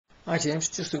Hi James,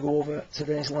 just to go over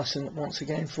today's lesson once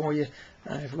again for you.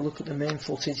 If we look at the main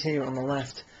footage here on the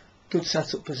left, good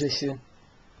setup position,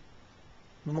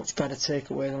 much better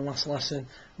takeaway than last lesson,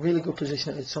 really good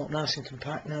position at the top, nice and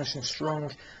compact, nice and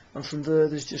strong, and from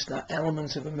there's just that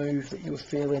element of a move that you were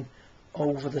feeling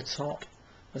over the top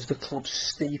as the club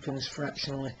steepens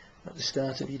fractionally at the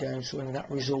start of your downswing. That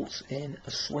results in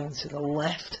a swing to the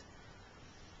left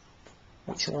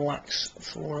which lacks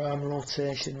forearm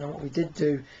rotation. Now what we did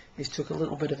do is took a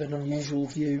little bit of an unusual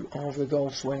view of the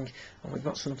golf swing, and we've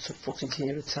got some footage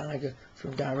here of Tiger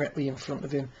from directly in front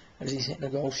of him as he's hitting the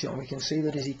golf shot, and we can see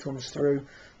that as he comes through,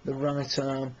 the right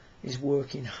arm is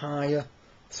working higher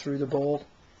through the ball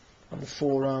and the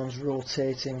forearms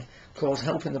rotating, of course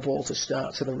helping the ball to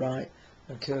start to the right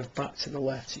and curve back to the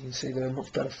left. So you can see there a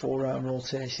much better forearm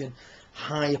rotation,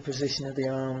 higher position of the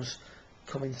arms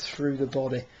coming through the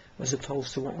body, as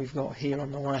opposed to what we've got here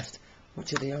on the left,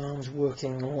 which are the arms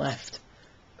working left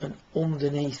and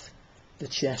underneath the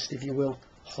chest, if you will,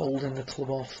 holding the club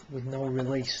off with no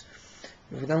release.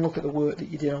 If we then look at the work that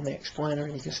you did on the explainer,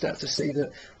 and you can start to see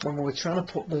that when we were trying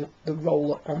to put the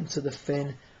roller onto the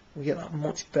fin, we get that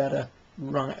much better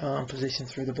right arm position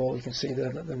through the ball. You can see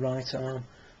there that the right arm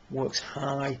works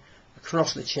high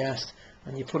across the chest,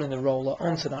 and you're putting the roller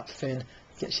onto that fin,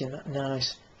 gets you in that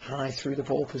nice high through the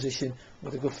ball position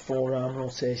with a good forearm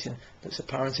rotation that's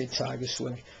apparent in Tiger's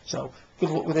swing. So good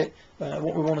luck with it.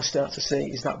 What we want to start to see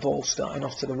is that ball starting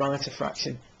off to the right a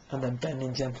fraction and then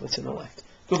bending gently to the left.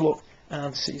 Good luck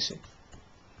and see you soon.